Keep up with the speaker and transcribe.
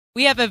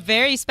We have a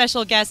very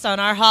special guest on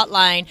our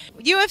hotline,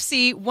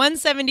 UFC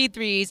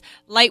 173's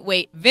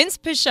lightweight Vinc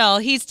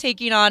Pichel. He's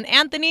taking on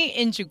Anthony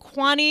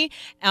Njokuani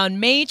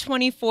on May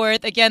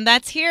 24th. Again,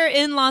 that's here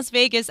in Las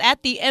Vegas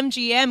at the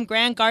MGM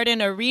Grand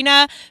Garden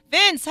Arena.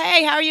 Vinc,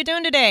 hey, how are you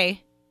doing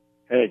today?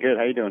 Hey, good.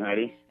 How you doing,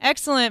 Heidi?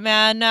 Excellent,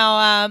 man.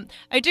 Now,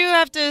 I do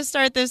have to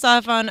start this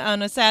off on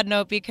a sad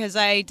note because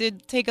I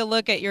did take a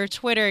look at your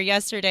Twitter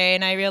yesterday,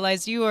 and I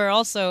realized you are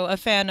also a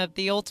fan of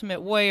The Ultimate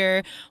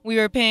Warrior. We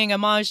were paying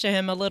homage to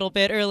him a little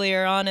bit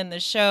earlier on in the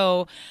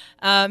show.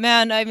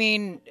 Man, I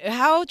mean,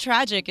 how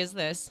tragic is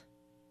this?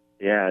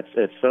 Yeah,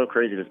 it's so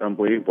crazy. It's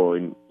unbelievable.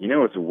 And you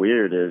know what's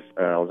weird is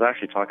I was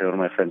actually talking to one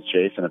of my friends,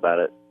 Jason, about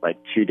it like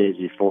 2 days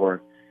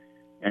before.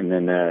 And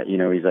then,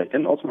 he's like,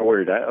 didn't Ultimate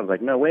Warrior die? I was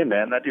like, no way,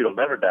 man, that dude will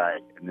never die.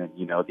 And then,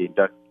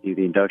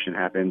 the induction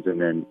happens,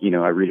 and then,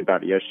 I read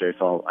about it yesterday.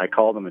 So I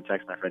called him and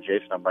texted my friend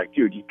Jason. I'm like,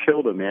 dude, you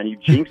killed him, man. You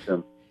jinxed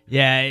him.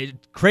 Yeah,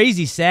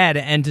 crazy sad.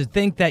 And to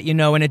think that,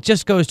 and it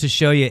just goes to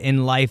show you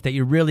in life that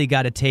you really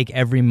got to take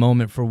every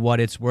moment for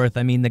what it's worth.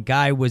 I mean, the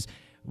guy was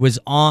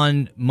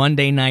on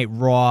Monday Night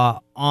Raw,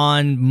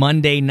 on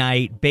Monday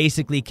night,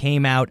 basically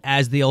came out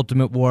as the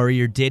Ultimate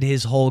Warrior, did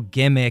his whole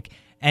gimmick,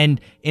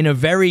 and in a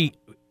very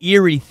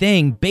eerie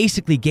thing,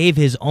 basically gave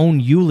his own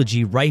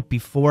eulogy right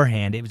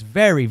beforehand. It was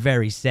very,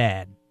 very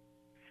sad.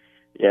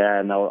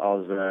 Yeah, and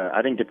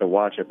I didn't get to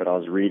watch it, but I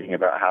was reading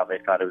about how they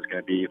thought it was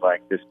going to be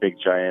like this big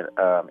giant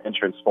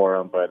entrance for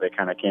him, but they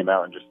kind of came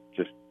out and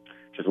just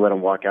let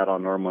him walk out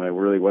on normal. And it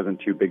really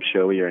wasn't too big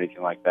showy or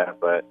anything like that.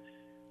 But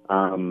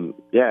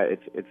yeah,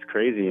 it's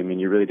crazy. I mean,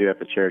 you really do have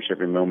to cherish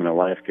every moment of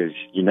life because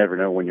you never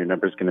know when your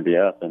number's going to be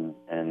up. And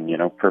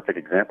perfect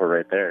example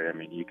right there. I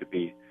mean, you could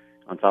be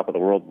on top of the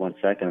world 1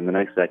 second, and the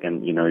next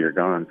second, you're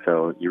gone.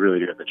 So you really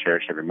do have to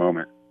cherish every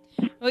moment.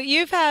 Well,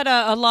 you've had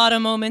a lot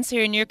of moments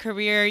here in your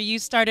career. You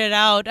started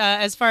out,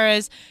 as far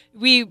as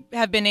we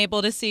have been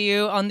able to see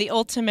you, on The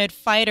Ultimate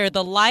Fighter,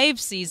 the live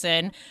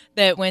season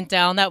that went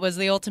down. That was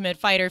The Ultimate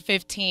Fighter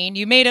 15.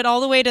 You made it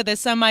all the way to the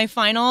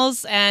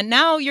semifinals, and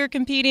now you're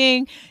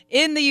competing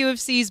in the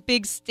UFC's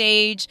big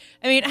stage.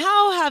 I mean,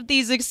 how have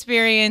these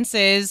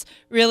experiences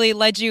really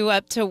led you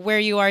up to where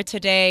you are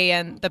today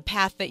and the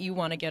path that you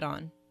want to get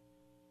on?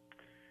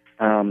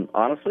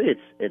 Honestly,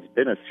 it's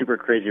been a super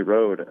crazy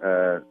road.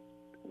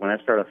 When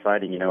I started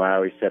fighting, I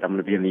always said I'm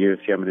going to be in the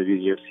UFC, I'm going to do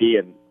the UFC,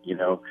 and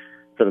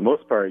for the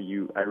most part,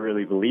 I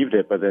really believed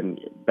it. But then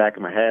back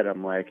in my head,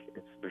 I'm like,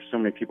 there's so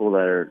many people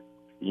that are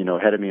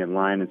ahead of me in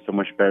line and so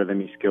much better than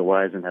me skill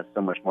wise and have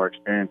so much more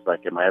experience.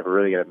 Like, am I ever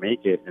really going to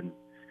make it? And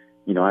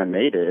I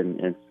made it,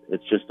 and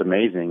it's just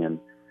amazing. And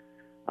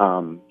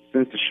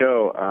since the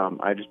show,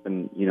 I've just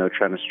been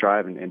trying to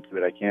strive and do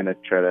what I can to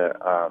try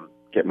to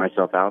get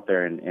myself out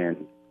there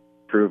and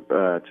prove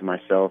to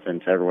myself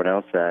and to everyone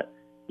else that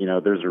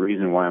there's a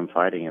reason why I'm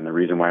fighting and the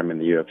reason why I'm in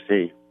the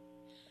UFC.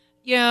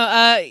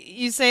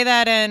 You say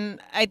that,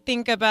 and I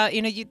think about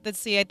let's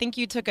see. I think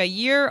you took a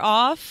year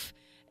off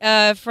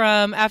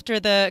from after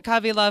the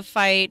Khabilov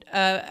fight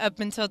up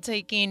until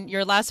taking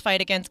your last fight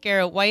against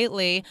Garrett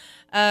Whiteley.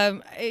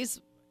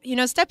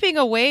 Stepping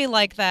away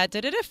like that,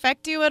 did it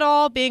affect you at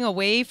all? Being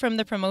away from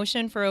the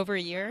promotion for over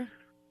a year?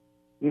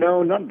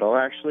 No, not at all,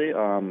 actually.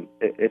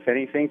 If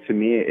anything, to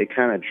me, it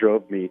kind of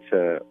drove me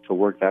to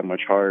work that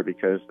much harder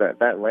because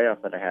that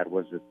layoff that I had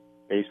was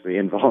basically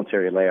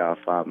involuntary layoff.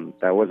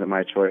 That wasn't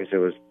my choice. It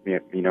was,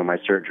 my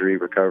surgery,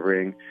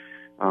 recovering.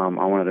 I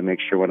wanted to make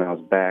sure when I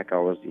was back, I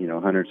was,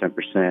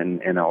 110%,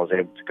 and I was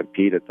able to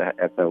compete at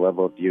the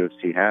level the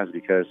UFC has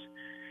because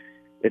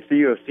it's the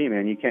UFC,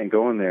 man. You can't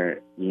go in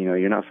there,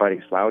 you're not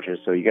fighting slouches,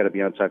 so you got to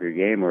be on top of your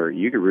game or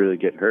you could really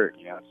get hurt.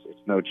 It's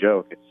no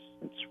joke.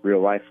 It's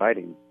real life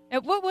fighting.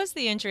 What was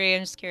the injury?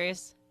 I'm just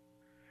curious.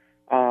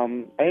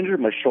 I injured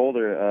my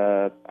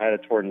shoulder. I had a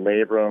torn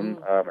labrum,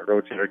 a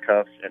rotator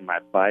cuff, and my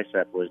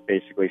bicep was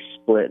basically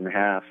split in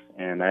half.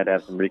 And I had to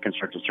have some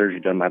reconstructive surgery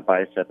done on my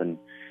bicep and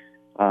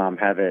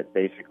have it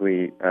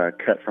basically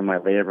cut from my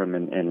labrum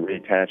and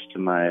reattached to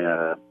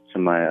my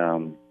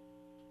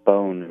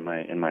bone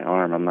in my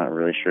arm. I'm not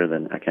really sure.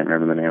 I can't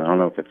remember the name.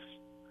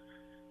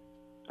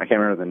 I can't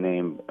remember the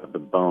name of the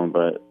bone,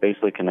 but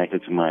basically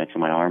connected to my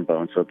arm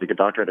bone. So the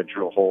doctor had to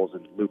drill holes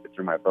and loop it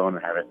through my bone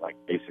and have it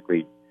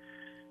basically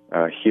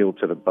healed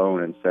to the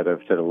bone instead of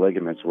to the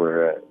ligaments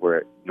where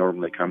it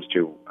normally comes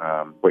to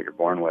what you're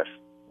born with.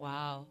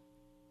 Wow.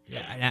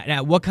 Yeah.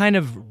 Now, what kind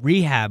of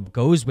rehab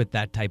goes with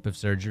that type of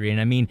surgery?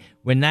 And I mean,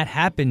 when that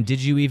happened,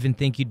 did you even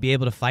think you'd be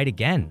able to fight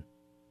again?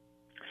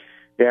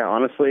 Yeah,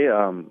 honestly,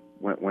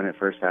 when it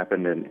first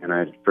happened and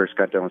I first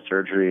got done with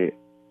surgery,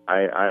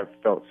 I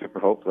felt super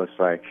hopeless.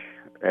 Like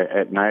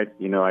at night,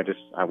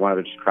 I wanted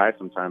to just cry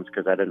sometimes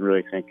because I didn't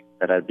really think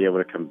that I'd be able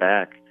to come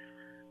back.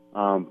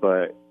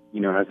 But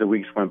as the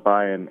weeks went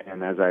by and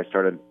as I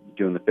started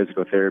doing the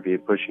physical therapy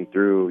and pushing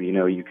through,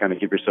 you kind of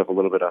give yourself a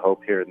little bit of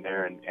hope here and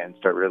there and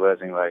start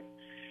realizing like,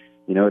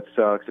 it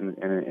sucks and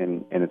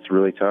it's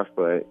really tough,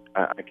 but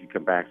I can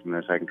come back from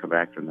this. I can come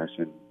back from this.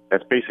 And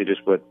that's basically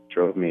just what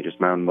drove me, just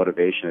my own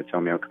motivation to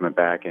tell me I'm coming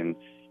back and,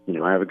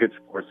 I have a good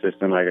support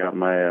system. I got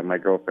my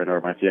girlfriend, or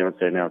my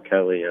fiance now,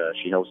 Kelly.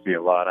 She helps me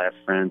a lot. I have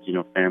friends,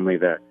 family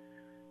that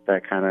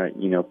kind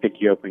of, pick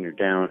you up when you're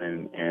down,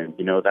 and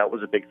that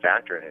was a big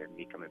factor in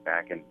me coming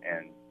back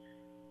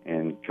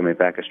and coming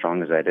back as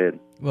strong as I did.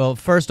 Well,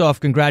 first off,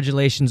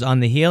 congratulations on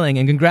the healing,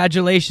 and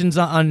congratulations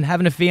on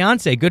having a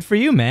fiance. Good for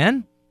you,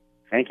 man.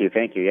 Thank you.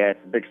 Yeah, it's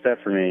a big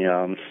step for me.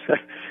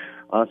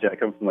 Honestly, I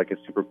come from like a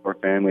super poor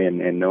family,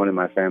 and no one in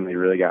my family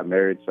really got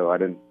married, so I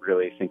didn't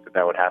really think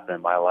that would happen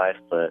in my life,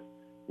 but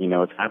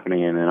it's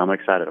happening, and I'm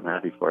excited. I'm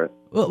happy for it.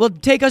 Well,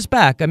 take us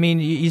back. I mean,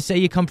 you say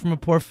you come from a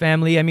poor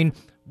family. I mean,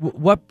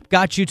 what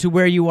got you to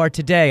where you are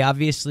today?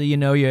 Obviously,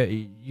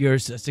 you're a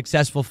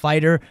successful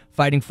fighter,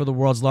 fighting for the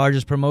world's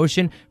largest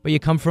promotion, but you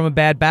come from a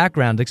bad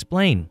background.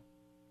 Explain.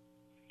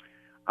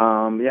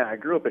 Yeah, I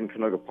grew up in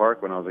Canoga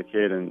Park when I was a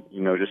kid, and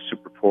just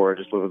super poor.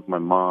 Just lived with my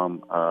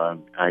mom.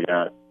 I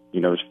got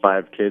there's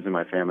 5 kids in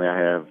my family. I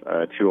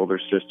have 2 older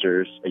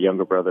sisters, a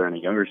younger brother, and a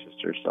younger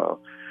sister. So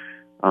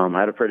I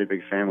had a pretty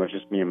big family,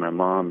 just me and my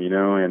mom,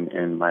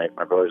 and my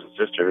brothers and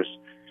sisters.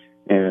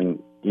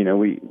 And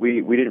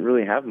we didn't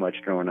really have much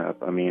growing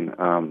up. I mean,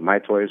 my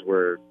toys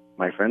were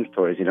my friends'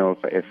 toys.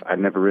 If I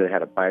never really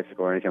had a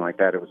bicycle or anything like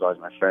that, it was always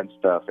my friends'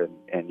 stuff, and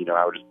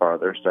I would just borrow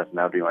their stuff, and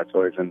that would be my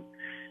toys. And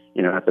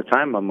at the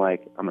time, I'm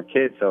a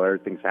kid, so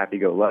everything's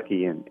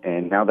happy-go-lucky.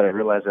 And now that I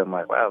realize it, I'm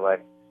like, wow,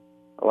 like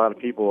a lot of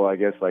people, I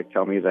guess, like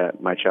tell me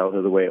that my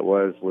childhood, the way it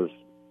was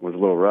a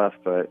little rough,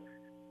 but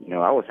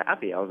I was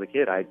happy. I was a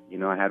kid. I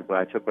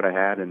took what I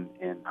had, and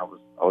I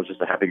was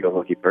just a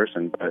happy-go-lucky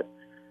person. But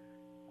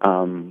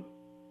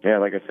yeah,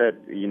 like I said,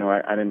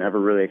 I didn't ever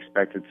really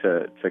expect it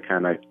to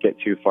kind of get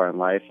too far in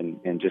life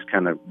and just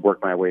kind of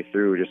work my way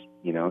through, just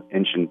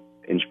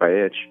inch by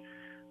inch.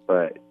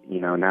 But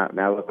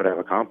now look what I've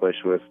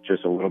accomplished with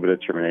just a little bit of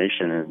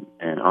determination.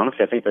 And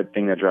honestly, I think the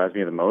thing that drives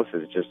me the most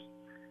is just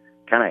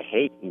kind of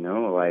hate.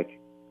 Like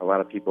a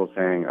lot of people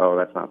saying, "Oh,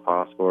 that's not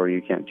possible," or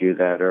 "You can't do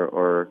that,"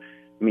 or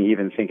me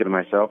even thinking to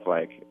myself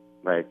like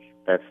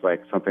that's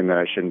like something that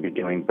I shouldn't be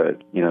doing.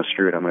 But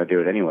screw it, I'm going to do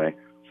it anyway.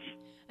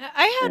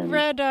 I had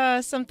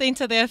read something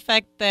to the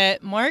effect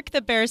that Mark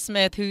the Bear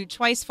Smith, who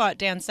twice fought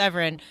Dan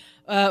Severn,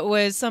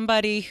 was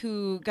somebody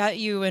who got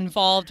you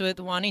involved with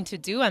wanting to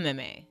do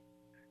MMA.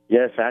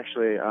 Yes,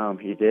 actually,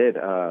 he did.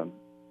 I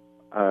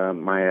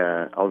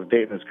was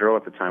dating this girl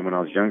at the time when I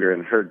was younger,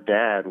 and her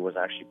dad was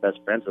actually best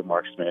friends with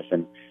Mark Smith,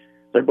 and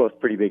they're both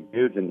pretty big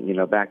dudes.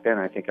 And back then,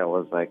 I think I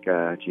was like,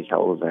 how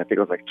old was I? I think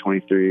I was like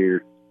 23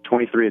 or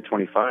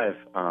 25.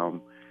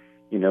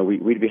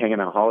 We'd be hanging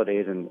out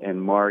holidays,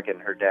 and Mark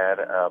and her dad,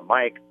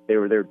 Mike, they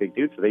were big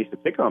dudes, so they used to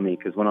pick on me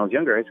because when I was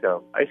younger, I used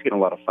to get in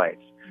a lot of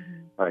fights.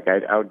 Mm-hmm. Like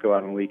I would go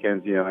out on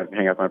weekends, I'd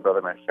hang out with my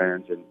brother, my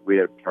friends, and we'd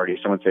have a party.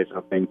 Someone say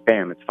something,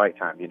 bam, it's fight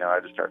time.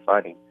 I'd just start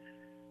fighting.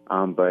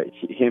 But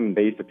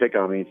they used to pick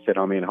on me, sit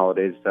on me on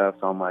holidays and stuff.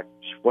 So I'm like,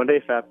 one day,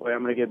 fat boy,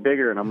 I'm gonna get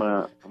bigger, and I'm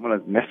gonna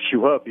mess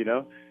you up,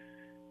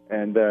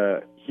 And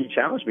he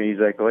challenged me. He's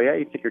like, "Oh yeah,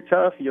 you think you're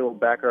tough? You'll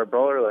back our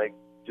brawler, like."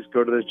 Just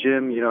go to this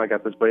gym. I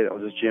got this buddy that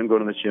was this gym, go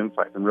to this gym,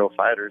 fight some real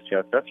fighters, see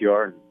how tough you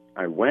are. And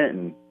I went,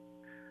 and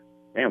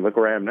man, look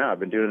where I am now. I've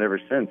been doing it ever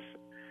since.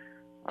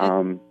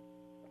 What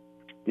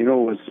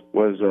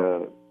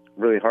was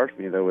really hard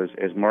for me though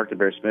is Mark the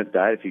Bear Smith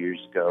died a few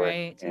years ago.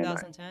 Right,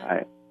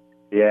 2010.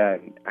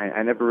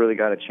 I never really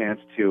got a chance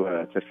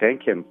to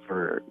thank him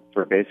for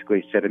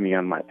basically setting me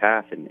on my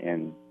path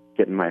and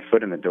getting my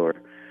foot in the door.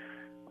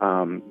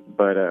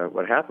 But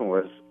what happened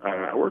was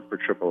I work for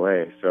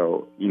AAA,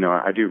 so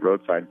I do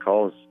roadside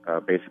calls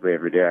basically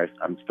every day.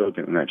 I'm still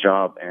doing that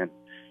job, and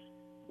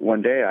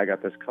one day I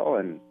got this call,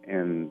 and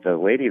the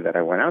lady that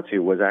I went out to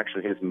was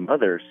actually his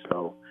mother.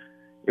 So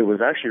it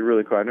was actually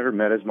really cool. I never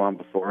met his mom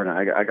before, and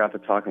I got to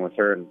talking with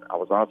her, and I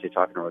was honestly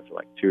talking to her for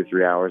like 2 or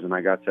 3 hours, and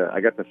I got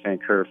to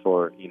thank her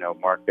for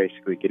Mark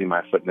basically getting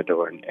my foot in the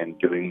door and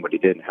doing what he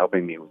did and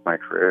helping me with my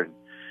career.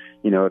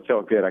 And it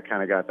felt good. I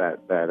kind of got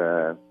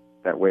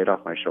that weight off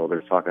my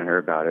shoulders talking to her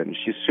about it. And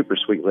she's a super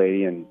sweet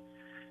lady, and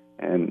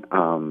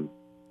I'm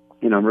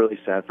really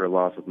sad for her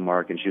loss with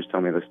Mark, and she was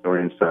telling me the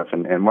story and stuff.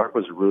 And Mark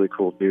was a really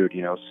cool dude,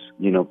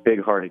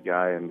 big-hearted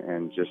guy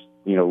and just,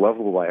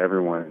 lovable by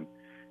everyone.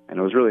 And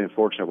it was really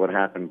unfortunate what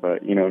happened,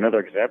 but, another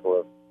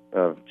example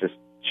of just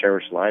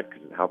cherished life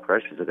because of how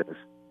precious it is.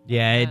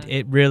 Yeah,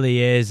 it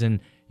really is. And,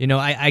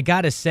 I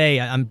got to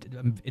say,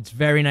 it's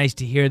very nice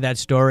to hear that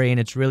story, and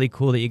it's really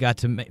cool that you got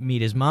to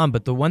meet his mom.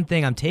 But the one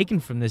thing I'm taking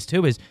from this,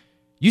 too, is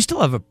you still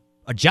have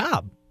a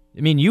job.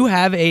 I mean, you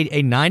have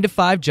a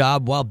 9-to-5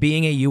 job while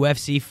being a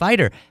UFC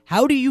fighter.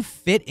 How do you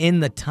fit in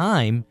the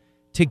time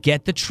to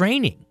get the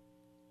training?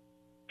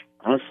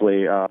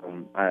 Honestly,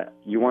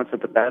 you want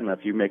something bad enough,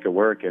 you make it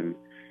work. And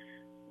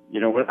you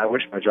know what? I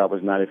wish my job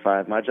was 9 to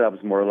 5. My job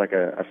is more like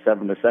a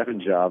 7 to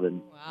 7 job,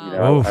 and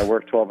wow. I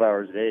work 12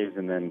 hours days,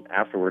 and then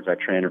afterwards I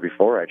train or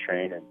before I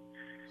train, and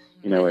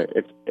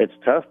it's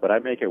tough, but I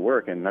make it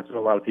work, and that's what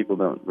a lot of people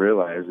don't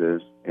realize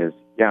is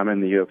I'm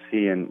in the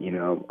UFC, and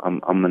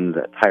I'm in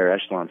the higher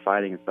echelon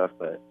fighting and stuff,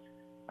 but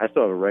I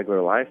still have a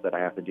regular life that I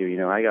have to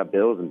do. I got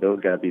bills, and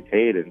bills got to be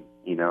paid, and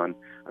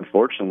and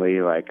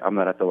unfortunately, like, I'm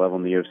not at the level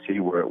in the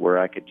UFC where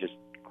I could just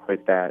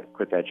quit that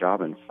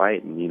job and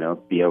fight and,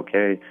 be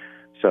okay.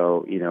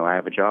 So, I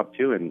have a job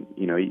too, and,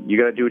 you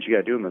got to do what you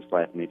got to do in this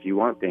life. And if you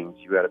want things,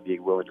 you got to be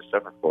willing to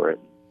suffer for it.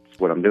 That's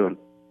what I'm doing.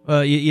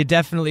 Well, you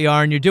definitely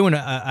are, and you're doing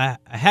a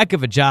heck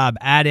of a job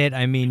at it.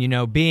 I mean,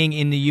 being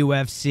in the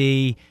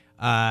UFC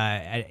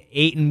at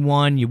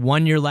 8-1, you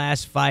won your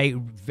last fight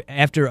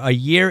after a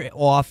year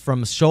off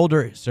from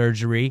shoulder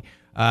surgery.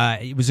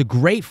 It was a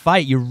great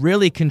fight. You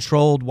really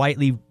controlled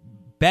Whiteley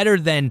better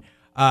than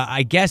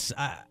I guess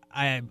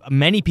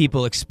many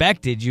people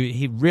expected.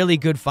 He really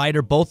good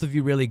fighter, both of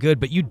you really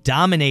good, but you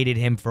dominated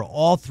him for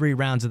all 3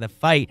 rounds of the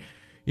fight.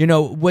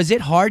 Was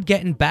it hard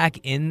getting back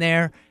in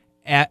there?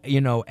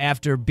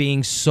 After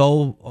being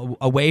so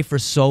away for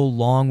so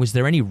long? Was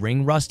there any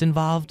ring rust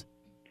involved?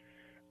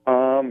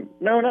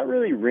 No, not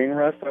really ring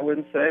rust, I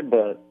wouldn't say,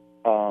 but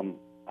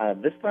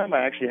this time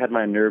I actually had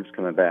my nerves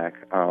coming back.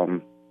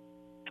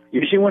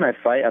 Usually when I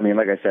fight, I mean,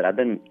 like I said, I've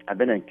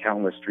been in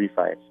countless street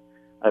fights.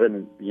 I've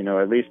been,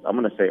 at least I'm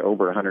going to say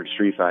over 100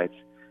 street fights.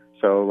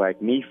 So,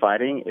 like, me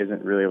fighting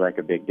isn't really like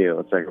a big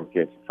deal. It's like,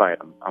 okay, it's a fight.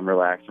 I'm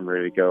relaxed. I'm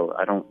ready to go.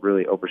 I don't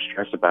really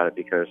overstress about it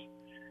because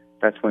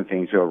that's when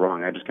things go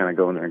wrong. I just kind of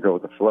go in there and go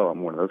with the flow.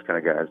 I'm one of those kind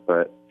of guys.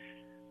 But,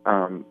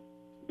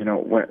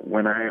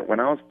 when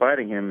I was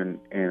fighting him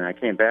and I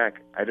came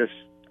back, I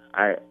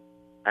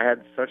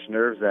had such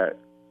nerves that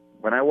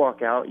when I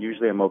walk out,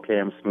 usually I'm okay.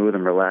 I'm smooth.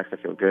 I'm relaxed. I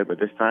feel good. But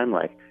this time,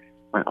 like,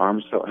 my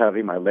arms felt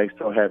heavy. My legs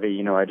felt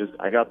heavy.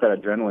 I got that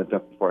adrenaline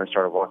dump before I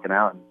started walking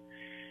out.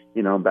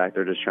 And, I'm back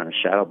there just trying to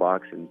shadow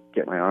box and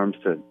get my arms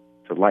to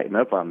lighten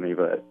up on me.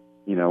 But,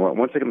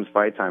 once it comes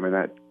fight time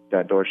and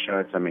that door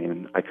shuts, I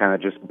mean, I kind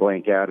of just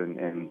blank out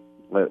and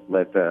let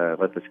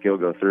the skill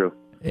go through.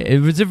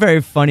 It was a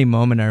very funny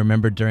moment I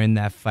remember during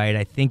that fight.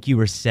 I think you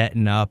were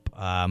setting up.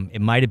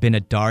 It might have been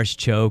a Darce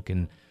choke,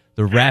 and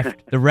the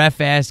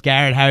ref asked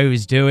Garrett how he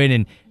was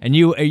doing, and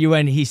you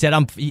went. He said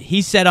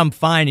I'm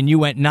fine, and you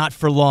went, not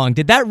for long.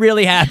 Did that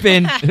really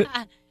happen?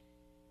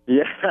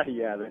 Yeah,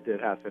 that did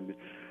happen.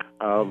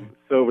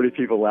 So many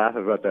people laugh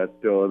about that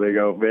still. They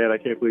go, man, I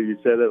can't believe you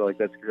said it. Like,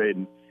 that's great.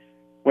 And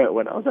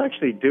when I was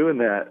actually doing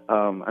that, I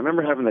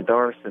remember having the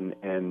Darce,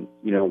 and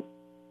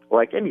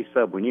like any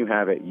sub, when you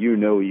have it,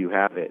 you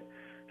have it.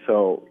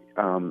 So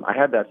I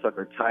had that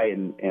sucker tight,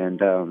 and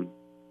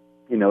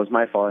it was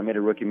my fault. I made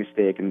a rookie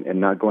mistake and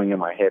not going in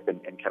my hip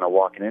and kind of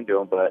walking into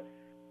him. But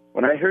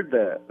when I heard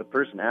the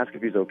person ask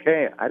if he's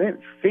okay, I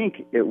didn't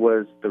think it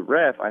was the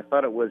ref. I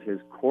thought it was his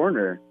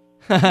corner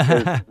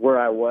where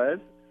I was.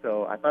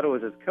 So I thought it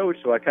was his coach.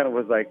 So I kind of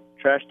was like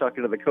trash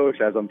talking to the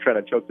coach as I'm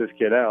trying to choke this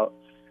kid out.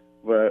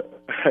 But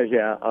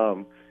yeah,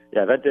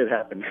 that did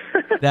happen.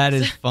 That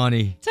is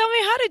funny. Tell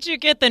me, how did you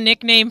get the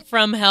nickname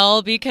From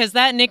Hell? Because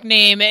that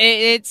nickname,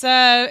 it's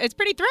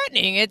pretty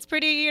threatening. It's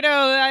pretty,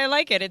 I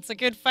like it. It's a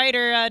good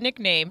fighter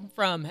nickname,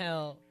 From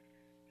Hell.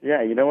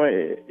 Yeah, you know what?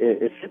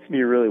 It fits me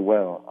really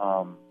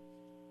well.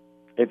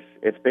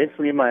 It's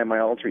basically my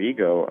alter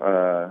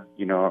ego.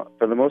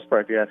 For the most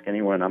part, if you ask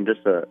anyone, I'm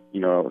just a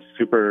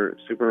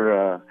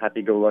super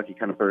happy-go-lucky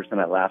kind of person.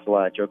 I laugh a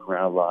lot, I joke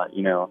around a lot.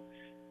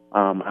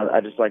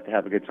 I just like to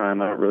have a good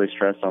time. I don't really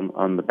stress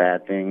on the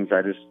bad things.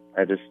 I just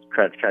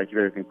try to keep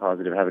everything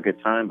positive, have a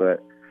good time.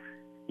 But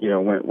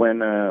when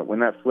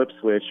that flip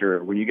switch,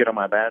 or when you get on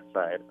my bad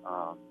side,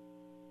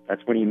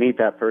 that's when you meet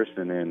that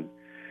person.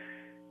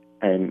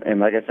 And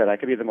like I said, I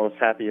could be the most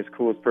happiest,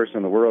 coolest person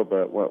in the world,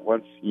 but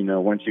once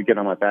you get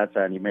on my bad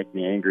side and you make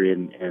me angry,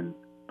 and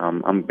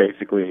I'm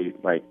basically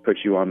like put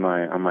you on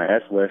my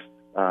S list.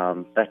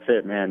 That's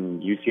it,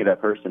 man. You see that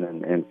person,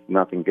 and it's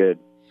nothing good.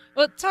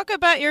 Well, talk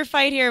about your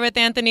fight here with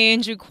Anthony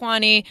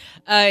Njokuani.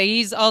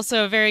 He's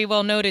also a very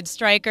well-noted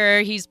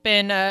striker. He's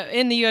been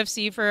in the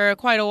UFC for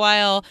quite a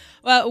while.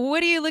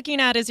 What are you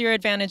looking at as your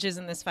advantages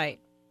in this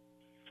fight?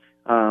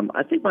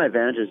 I think my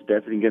advantage is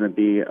definitely going to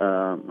be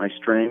my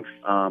strength,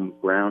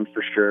 ground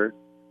for sure.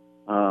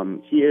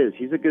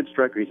 He's a good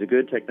striker. He's a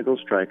good technical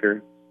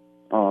striker.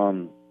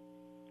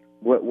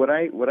 What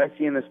I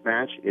see in this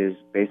match is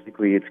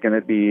basically it's going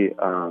to be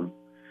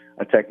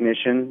a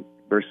technician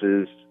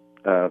versus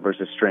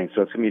strength.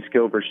 So it's going to be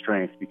skill versus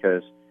strength,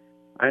 because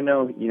I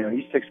know,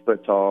 he's 6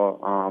 foot tall.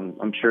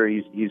 I'm sure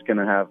he's going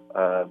to have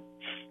a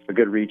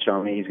good reach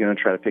on me. He's going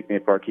to try to pick me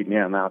apart, keep me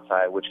on the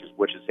outside, which is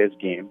his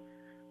game.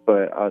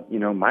 But,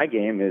 my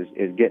game is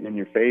getting in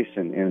your face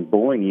and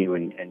bullying you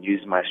and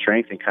using my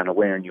strength and kind of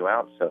wearing you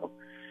out. So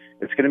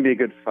it's going to be a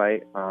good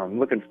fight. I'm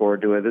looking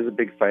forward to it. This is a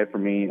big fight for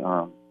me.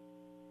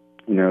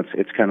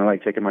 It's kind of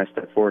like taking my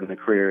step forward in the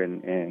career,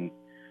 and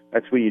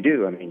that's what you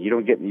do. I mean, you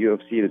don't get in the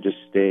UFC to just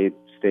stay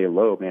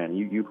low, man.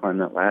 You climb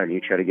that ladder,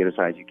 you try to get as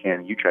high as you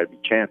can, you try to be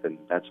champ, and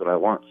that's what I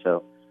want.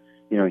 So,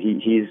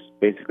 he's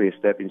basically a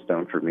stepping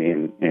stone for me,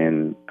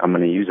 and I'm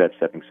going to use that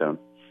stepping stone.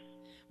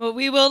 Well,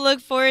 we will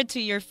look forward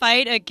to your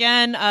fight.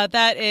 Again,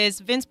 that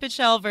is Vinc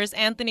Pichel versus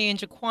Anthony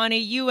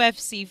Njokuani,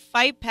 UFC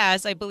Fight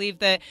Pass. I believe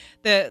that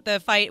the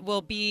fight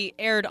will be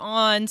aired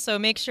on, so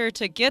make sure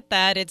to get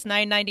that. It's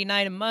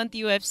 $9.99 a month,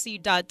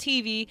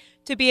 UFC.tv.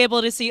 to be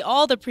able to see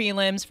all the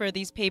prelims for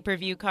these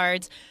pay-per-view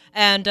cards,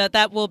 and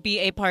that will be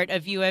a part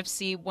of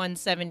UFC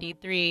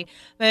 173.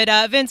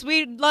 But Vince,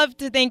 we'd love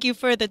to thank you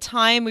for the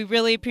time. We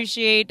really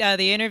appreciate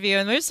the interview,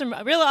 and there's some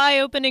real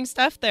eye-opening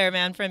stuff there,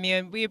 man, from you,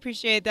 and we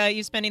appreciate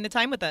you spending the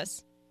time with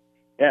us.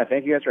 Yeah,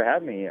 thank you guys for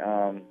having me.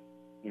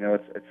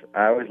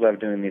 I always love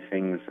doing these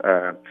things.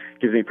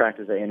 Gives me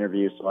practice at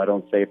interviews, so I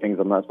don't say things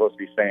I'm not supposed to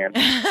be saying.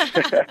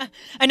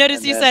 I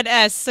noticed you said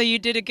S, so you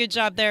did a good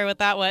job there with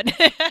that one.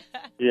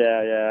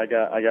 Yeah.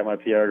 I got my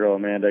PR girl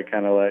Amanda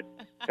kind of like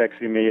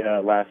texting me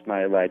last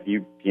night, like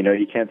you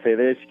can't say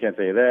this, you can't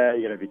say that,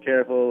 you gotta be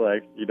careful,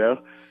 like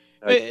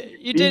Like,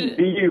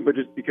 be you, but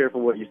just be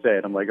careful what you say.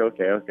 And I'm like,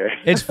 okay.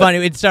 It's funny.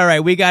 It's all right.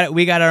 We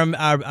got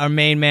our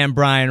main man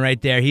Brian right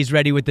there. He's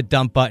ready with the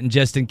dump button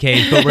just in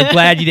case. But we're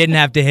glad you didn't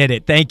have to hit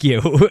it. Thank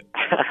you.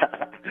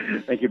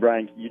 Thank you,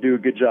 Brian. You do a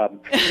good job.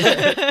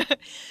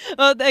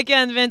 Well,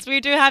 again, Vince, we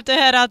do have to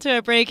head out to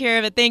a break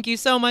here, but thank you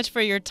so much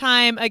for your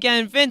time.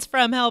 Again, Vinc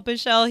From Hell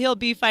Pichel, he'll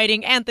be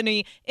fighting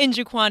Anthony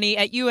Njokuani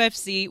at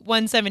UFC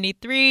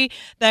 173.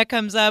 That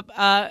comes up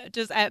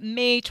just at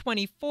May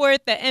 24th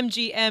at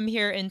MGM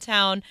here in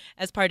town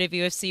as part of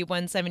UFC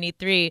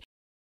 173.